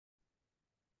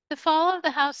The Fall of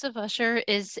the House of Usher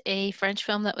is a French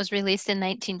film that was released in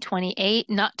 1928,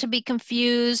 not to be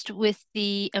confused with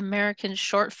the American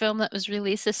short film that was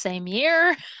released the same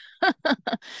year.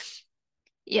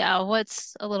 Yeah,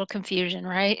 what's a little confusion,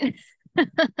 right?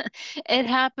 It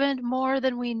happened more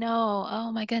than we know.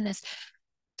 Oh my goodness.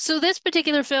 So this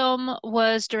particular film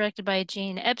was directed by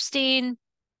Gene Epstein,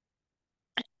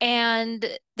 and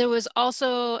there was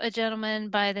also a gentleman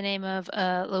by the name of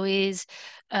Louise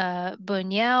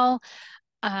Buñuel.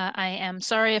 I am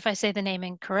sorry if I say the name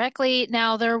incorrectly.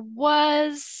 Now, there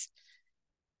was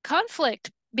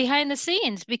conflict behind the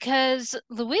scenes because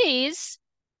Louise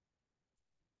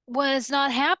was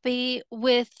not happy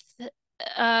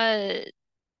uh,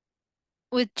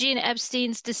 with Gene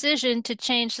Epstein's decision to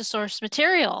change the source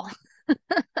material.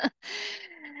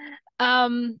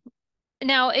 Um,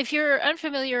 Now, if you're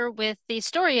unfamiliar with the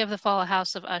story of the Fall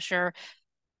House of Usher,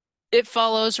 it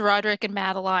follows Roderick and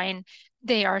Madeline.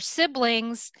 They are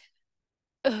siblings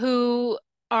who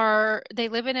they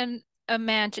live in a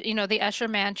mansion, the Usher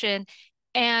mansion,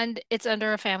 and it's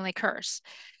under a family curse.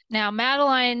 Now,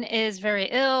 Madeline is very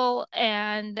ill,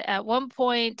 and at one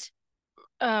point,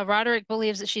 Roderick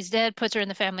believes that she's dead, puts her in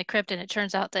the family crypt, and it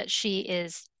turns out that she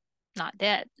is not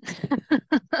dead.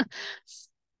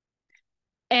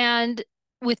 And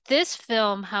with this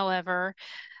film, however,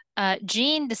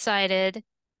 Gene decided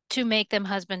to make them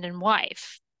husband and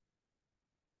wife.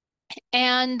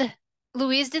 And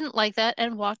Louise didn't like that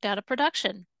and walked out of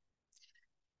production.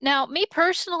 Now, me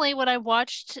personally, when I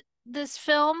watched this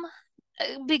film,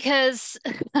 because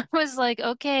I was like,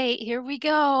 okay, here we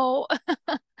go.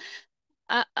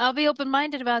 I'll be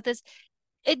open-minded about this.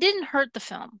 It didn't hurt the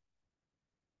film.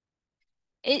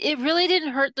 It really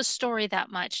didn't hurt the story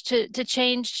that much to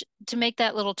change to make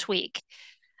that little tweak.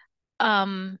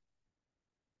 Um,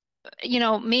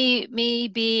 me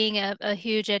being a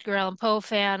huge Edgar Allan Poe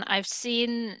fan, I've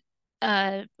seen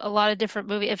a lot of different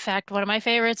movies. In fact, one of my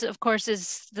favorites, of course,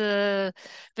 is the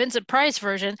Vincent Price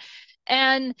version,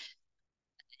 and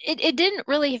it didn't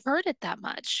really hurt it that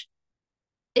much.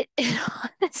 It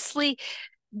honestly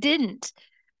didn't.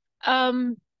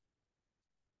 Um,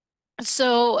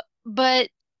 but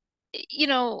you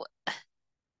know,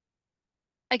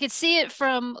 I could see it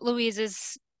from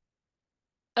Louise's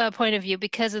point of view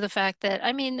because of the fact that,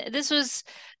 I mean, this was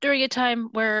during a time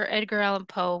where Edgar Allan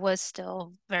Poe was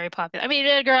still very popular. I mean,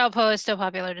 Edgar Allan Poe is still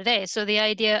popular today. So the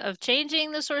idea of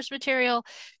changing the source material,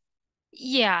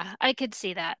 yeah, I could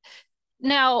see that.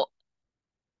 Now,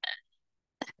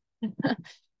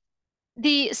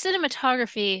 the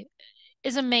cinematography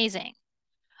is amazing.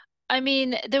 I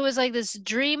mean, there was like this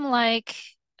dreamlike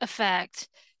effect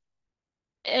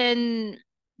and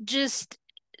just,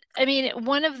 I mean,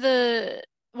 one of the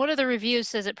reviews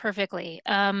says it perfectly.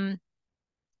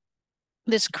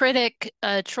 This critic,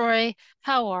 Troy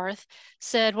Howarth,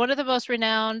 said one of the most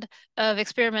renowned of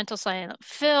experimental silent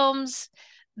films,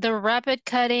 the rapid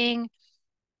cutting,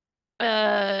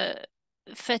 uh,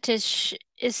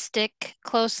 fetishistic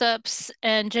close-ups,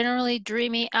 and generally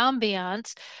dreamy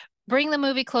ambiance bring the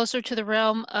movie closer to the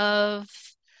realm of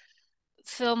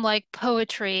film like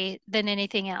poetry than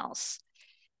anything else.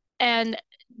 And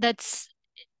that's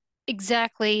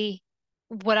exactly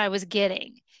what I was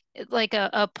getting. Like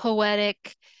a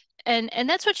poetic and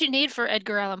that's what you need for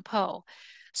Edgar Allan Poe.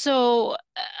 So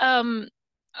um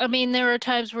I mean there are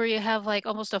times where you have like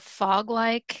almost a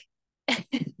fog-like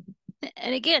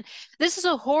and again, this is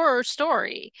a horror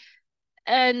story.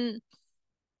 And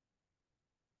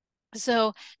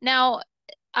so now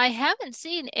I haven't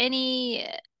seen any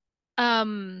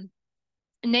um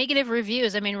negative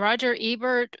reviews. I mean, Roger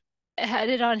Ebert had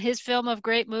it on his film of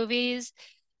great movies,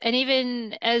 and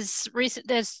even as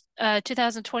recent as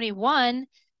 2021,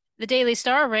 the Daily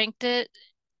Star ranked it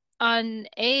on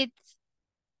eighth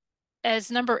as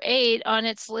number 8 on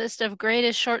its list of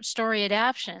greatest short story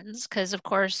adaptions, because of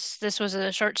course this was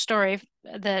a short story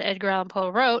that Edgar Allan Poe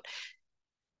wrote,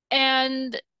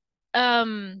 and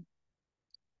um,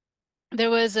 there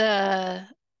was a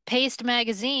Paste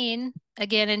magazine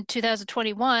again in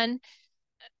 2021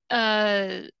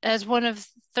 as one of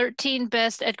 13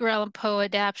 best Edgar Allan Poe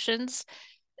adaptions.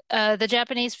 The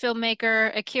Japanese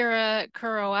filmmaker Akira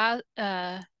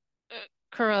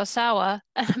Kurosawa,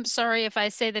 I'm sorry if I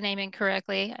say the name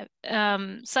incorrectly,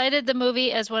 cited the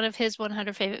movie as one of his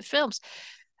 100 favorite films.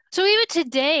 So even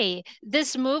today,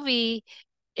 this movie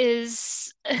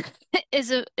is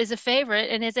is a favorite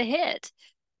and is a hit.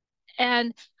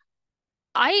 And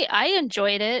I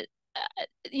enjoyed it.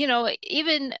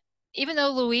 Even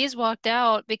though Louise walked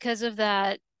out because of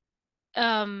that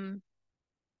um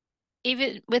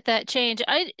even with that change,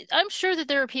 I'm sure that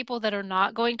there are people that are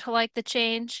not going to like the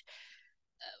change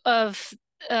of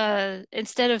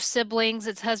instead of siblings,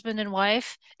 it's husband and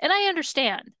wife. And I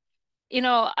understand.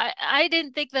 I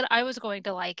didn't think that I was going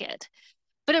to like it,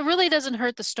 but it really doesn't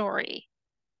hurt the story.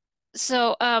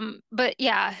 So, but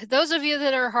yeah, those of you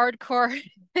that are hardcore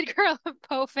Edgar Allan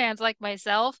Poe fans like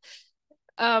myself,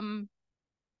 um,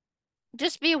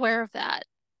 just be aware of that.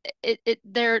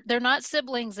 They're not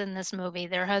siblings in this movie,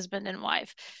 they're husband and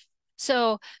wife.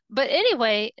 So, but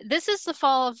anyway, this is The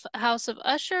Fall of House of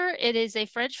Usher. It is a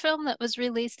French film that was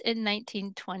released in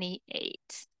 1928.